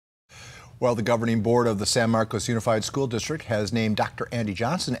Well, the governing board of the San Marcos Unified School District has named Dr. Andy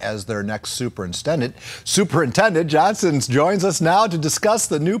Johnsen as their next superintendent. Superintendent Johnsen joins us now to discuss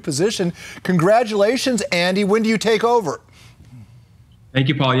the new position. Congratulations, Andy. When do you take over? Thank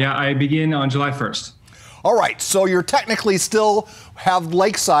you, Paul. Yeah, I begin on July 1st. All right, so you're technically still have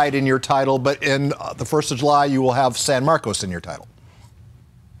Lakeside in your title, but in the 1st of July, you will have San Marcos in your title.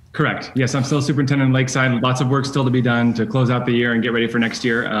 Correct. Yes, I'm still superintendent in Lakeside. Lots of work still to be done to close out the year and get ready for next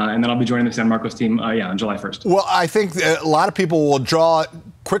year. And then I'll be joining the San Marcos team, on July 1st. Well, I think a lot of people will draw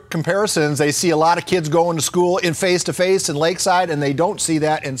quick comparisons. They see a lot of kids going to school in face-to-face in Lakeside, and they don't see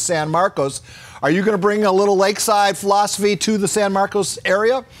that in San Marcos. Are you going to bring a little Lakeside philosophy to the San Marcos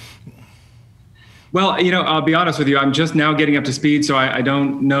area? Well, I'll be honest with you. I'm just now getting up to speed, so I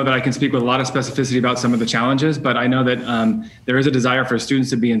don't know that I can speak with a lot of specificity about some of the challenges, but I know that there is a desire for students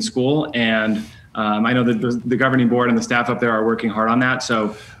to be in school, and I know that the governing board and the staff up there are working hard on that.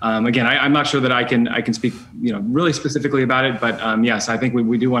 So again, I'm not sure that I can speak really specifically about it, but yes, I think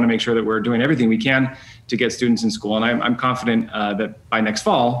we do want to make sure that we're doing everything we can to get students in school, and I'm confident that by next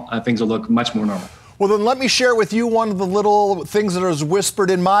fall, things will look much more normal. Well, then let me share with you one of the little things that is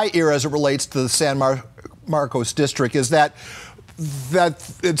whispered in my ear as it relates to the San Marcos district is that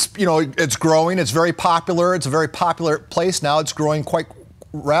it's, it's growing. It's very popular. It's a very popular place now. It's growing quite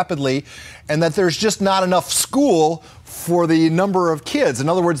rapidly, and that there's just not enough school for the number of kids. In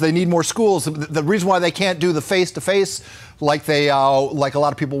other words, they need more schools. The reason why they can't do the face-to-face like like a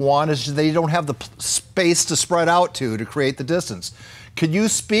lot of people want is they don't have the space to spread out to create the distance. Could you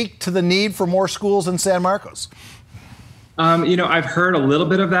speak to the need for more schools in San Marcos? I've heard a little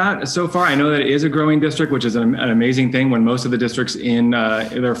bit of that so far. I know that it is a growing district, which is an amazing thing when most of the districts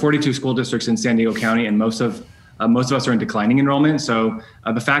there are 42 school districts in San Diego County, and most of us are in declining enrollment. So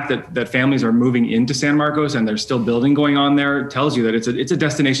the fact that families are moving into San Marcos and there's still building going on there tells you that it's a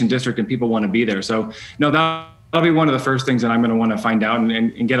destination district and people want to be there. So no, that'll be one of the first things that I'm going to want to find out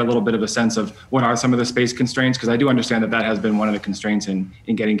and get a little bit of a sense of what are some of the space constraints, because I do understand that has been one of the constraints in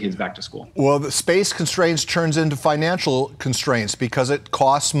getting kids back to school. Well, the space constraints turns into financial constraints because it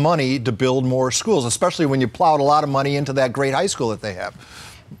costs money to build more schools, especially when you plowed a lot of money into that great high school that they have.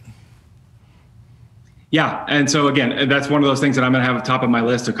 Yeah, and so again, that's one of those things that I'm going to have at the top of my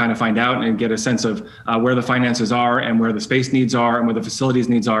list to kind of find out and get a sense of where the finances are and where the space needs are and where the facilities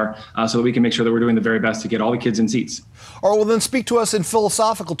needs are, so that we can make sure that we're doing the very best to get all the kids in seats. All right, well then speak to us in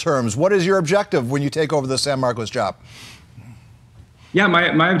philosophical terms. What is your objective when you take over the San Marcos job? Yeah,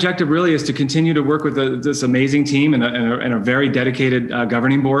 my objective really is to continue to work with this amazing team and a very dedicated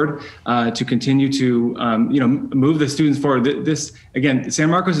governing board to continue to move the students forward. Again, San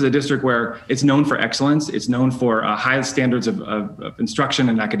Marcos is a district where it's known for excellence. It's known for high standards of instruction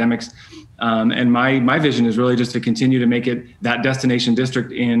and academics. And my vision is really just to continue to make it that destination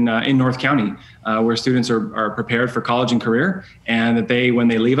district in North County, where students are prepared for college and career, and that when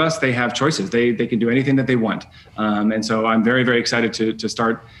they leave us, they have choices. They can do anything that they want. And so I'm very, very excited to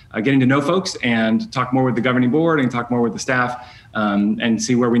start getting to know folks and talk more with the governing board and talk more with the staff and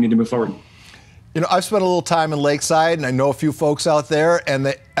see where we need to move forward. I've spent a little time in Lakeside, and I know a few folks out there,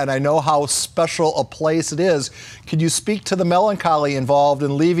 and I know how special a place it is. Could you speak to the melancholy involved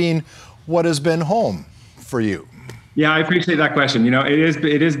in leaving what has been home for you? Yeah, I appreciate that question.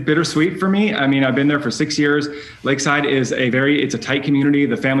 It is bittersweet for me. I mean, I've been there for 6 years. Lakeside is it's a tight community.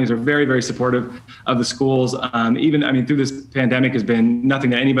 The families are very, very supportive of the schools. Through this pandemic has been nothing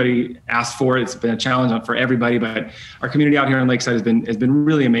that anybody asked for. It's been a challenge for everybody, but our community out here in Lakeside has been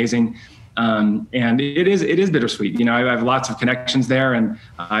really amazing. And it is bittersweet. I have lots of connections there, and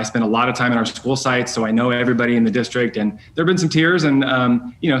I spend a lot of time in our school sites, so I know everybody in the district, and there have been some tears and,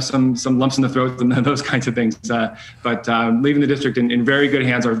 some lumps in the throat and those kinds of things. But leaving the district in very good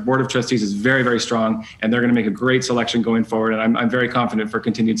hands. Our board of trustees is very, very strong, and they're going to make a great selection going forward. And I'm very confident for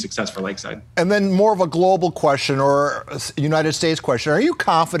continued success for Lakeside. And then more of a global question or a United States question. Are you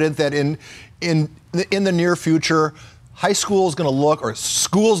confident that in the near future, high school is going to look, or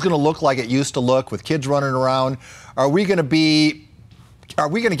school is going to look like it used to look with kids running around? Are we going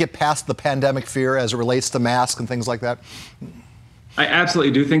to get past the pandemic fear as it relates to masks and things like that? I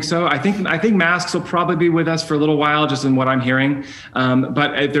absolutely do think so. I think masks will probably be with us for a little while, just in what I'm hearing.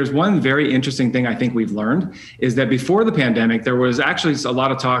 But there's one very interesting thing I think we've learned is that before the pandemic, there was actually a lot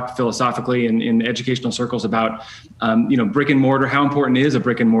of talk philosophically in educational circles about, brick and mortar. How important is a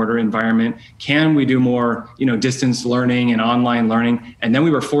brick and mortar environment? Can we do more, distance learning and online learning? And then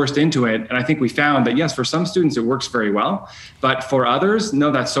we were forced into it. And I think we found that, yes, for some students, it works very well. But for others,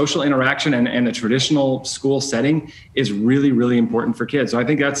 no, that social interaction and the traditional school setting is really, really important. important for kids. So I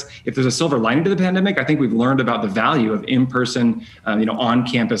think that's, if there's a silver lining to the pandemic, I think we've learned about the value of in-person,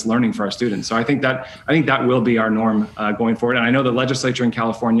 on-campus learning for our students. So I think that will be our norm going forward. And I know the legislature in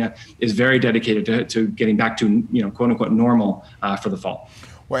California is very dedicated to getting back to, quote unquote, normal for the fall.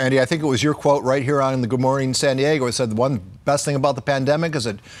 Well, Andy, I think it was your quote right here on the Good Morning San Diego. It said the one best thing about the pandemic is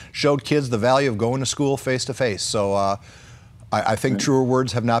it showed kids the value of going to school face to face. So I think truer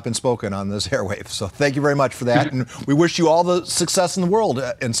words have not been spoken on this airwave. So thank you very much for that. And we wish you all the success in the world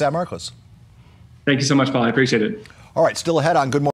in San Marcos. Thank you so much, Paul. I appreciate it. All right, still ahead on Good Morning.